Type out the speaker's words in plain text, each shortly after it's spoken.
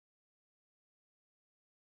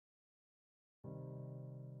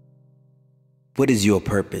What is your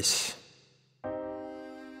purpose?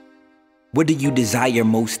 What do you desire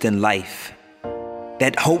most in life?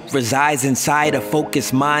 That hope resides inside a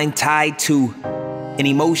focused mind tied to an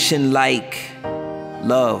emotion like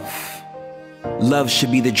love. Love should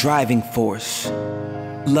be the driving force.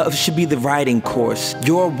 Love should be the riding course.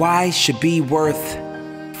 Your why should be worth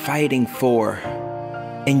fighting for.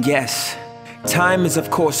 And yes, time is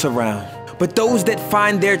of course around. But those that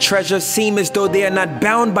find their treasure seem as though they are not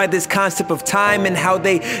bound by this concept of time and how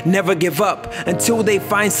they never give up until they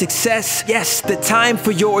find success. Yes, the time for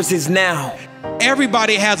yours is now.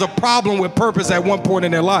 Everybody has a problem with purpose at one point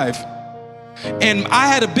in their life. And I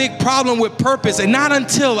had a big problem with purpose, and not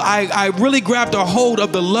until I really grabbed a hold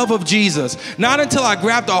of the love of Jesus, not until I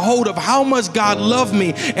grabbed a hold of how much God loved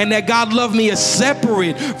me, and that God loved me as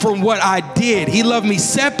separate from what I did. He loved me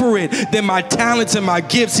separate than my talents and my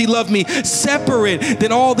gifts. He loved me separate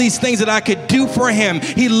than all these things that I could do for him.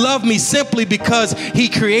 He loved me simply because he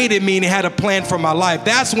created me and he had a plan for my life.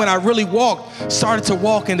 That's when I really started to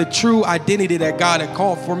walk in the true identity that God had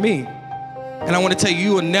called for me. And I want to tell you,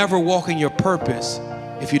 you will never walk in your purpose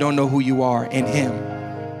if you don't know who you are in him.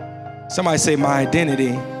 Somebody say, my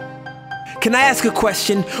identity. Can I ask a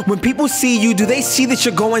question? When people see you, do they see that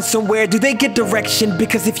you're going somewhere? Do they get direction?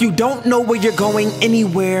 Because if you don't know where you're going,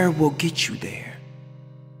 anywhere will get you there.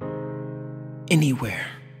 Anywhere.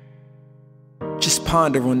 Just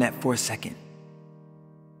ponder on that for a second.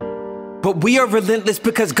 But we are relentless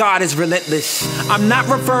because God is relentless. I'm not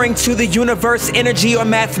referring to the universe, energy, or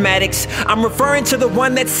mathematics. I'm referring to the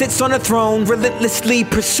one that sits on a throne, relentlessly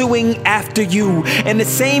pursuing after you. In the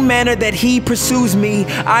same manner that he pursues me,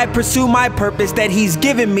 I pursue my purpose that he's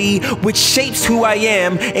given me, which shapes who I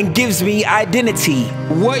am and gives me identity.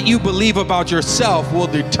 What you believe about yourself will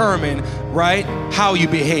determine, right, how you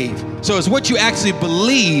behave. So it's what you actually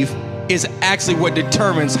believe is actually what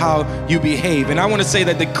determines how you behave. And I want to say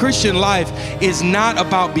that the Christian life is not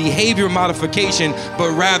about behavior modification,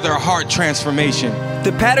 but rather heart transformation.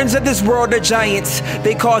 The patterns of this world are giants.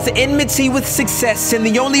 They cause enmity with success, and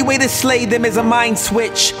the only way to slay them is a mind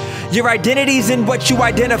switch. Your identity's in what you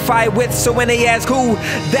identify with, so when they ask who,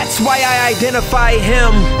 that's why I identify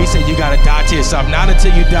him. He said you gotta die to yourself, not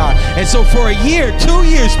until you die. And so for a year, 2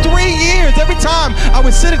 years, 3 years, every time I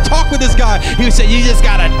would sit and talk with this guy, he would say, you just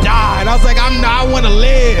gotta die. And I was like, I wanna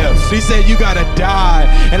live. He said, you gotta die.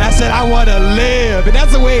 And I said, I wanna live. And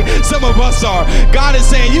that's the way some of us are. God is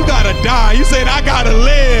saying, you gotta die. You said, I gotta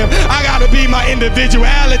live. I gotta be my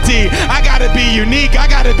individuality. I gotta be unique. I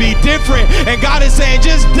gotta be different. And God is saying,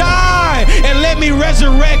 just die and let me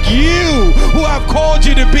resurrect you, who I've called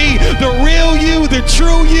you to be, the real you, the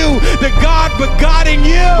true you, the God begotten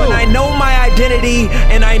you. When I know my identity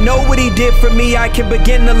and I know what he did for me, I can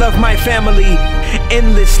begin to love my family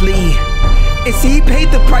endlessly. And see, he paid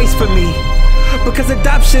the price for me because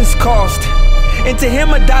adoption's cost, and to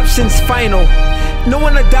him adoption's final. No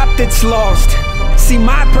one adopted's lost. See,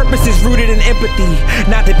 my purpose is rooted in empathy,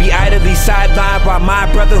 not to be idly sidelined by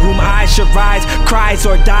my brother whom I should rise, cries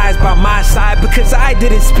or dies by my side, because I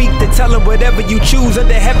didn't speak to tell him whatever you choose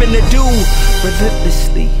under heaven to do.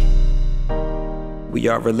 Relentlessly, we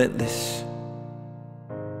are relentless.